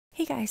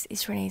Hey guys,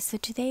 it's Renee. So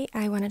today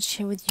I wanted to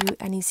share with you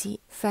an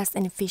easy, fast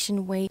and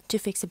efficient way to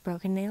fix a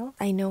broken nail.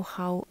 I know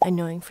how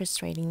annoying,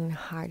 frustrating and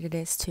hard it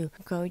is to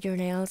grow your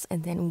nails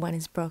and then one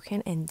is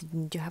broken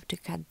and you have to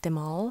cut them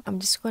all. I'm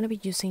just going to be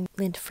using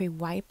lint-free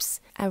wipes.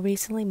 I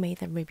recently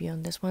made a review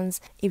on these ones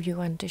if you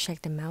want to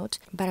check them out,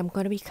 but I'm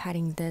going to be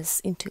cutting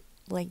this into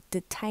like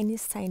the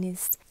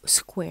tiniest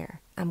square.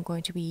 I'm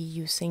going to be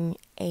using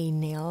a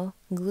nail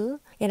glue,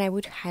 and I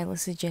would highly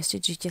suggest you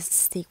to just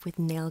stick with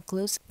nail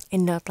glues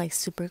and not like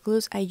super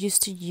glues. I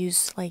used to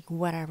use like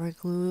whatever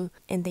glue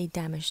and they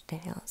damaged the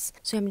nails.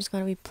 So I'm just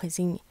going to be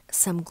placing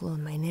some glue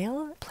on my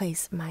nail,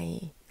 place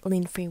my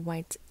lint-free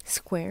white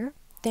square,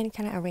 then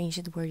kind of arrange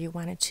it where you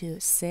want it to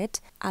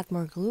sit, add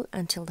more glue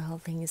until the whole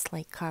thing is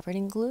like covered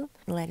in glue,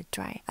 and let it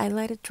dry. I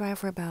let it dry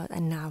for about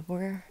an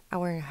hour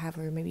and a half,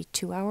 or maybe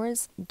 2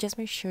 hours. Just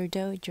make sure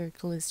though your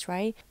glue is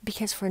dry,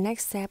 because for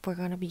next step we're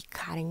gonna be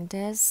cutting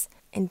this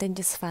and then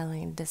just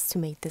filing this to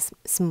make this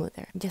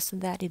smoother, just so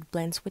that it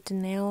blends with the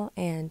nail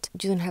and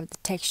you don't have the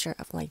texture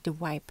of like the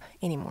wipe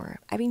anymore.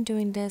 I've been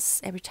doing this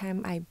every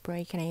time I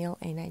break a nail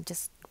and I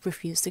just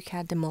refuse to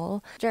cut them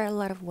all. There are a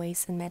lot of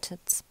ways and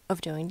methods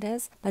of doing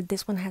this, but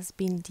this one has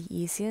been the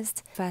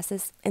easiest,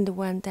 fastest, and the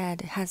one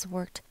that has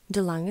worked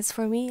the longest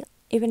for me.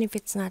 Even if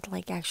it's not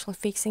like actual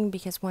fixing,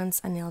 because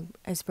once a nail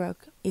is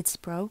broke, it's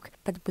broke.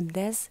 But with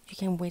this, you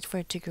can wait for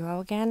it to grow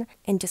again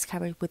and just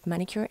cover it with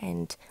manicure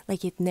and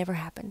like it never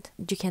happened.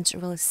 You can't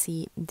really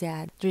see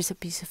that there's a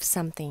piece of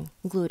something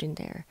glued in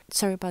there.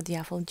 Sorry about the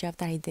awful job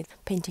that I did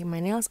painting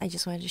my nails. I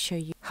just wanted to show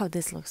you how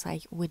this looks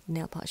like with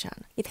nail polish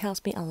on. It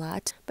helps me a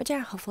lot. But yeah,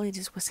 hopefully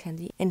this was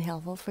handy and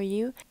helpful for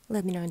you.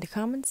 Let me know in the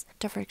comments.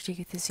 Don't forget to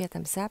give this a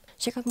thumbs up.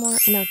 Check out more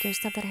nail care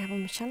stuff that I have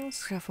on my channel.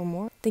 Subscribe for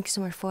more. Thank you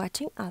so much for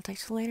watching. I'll talk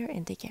to you later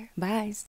and take care. Bye.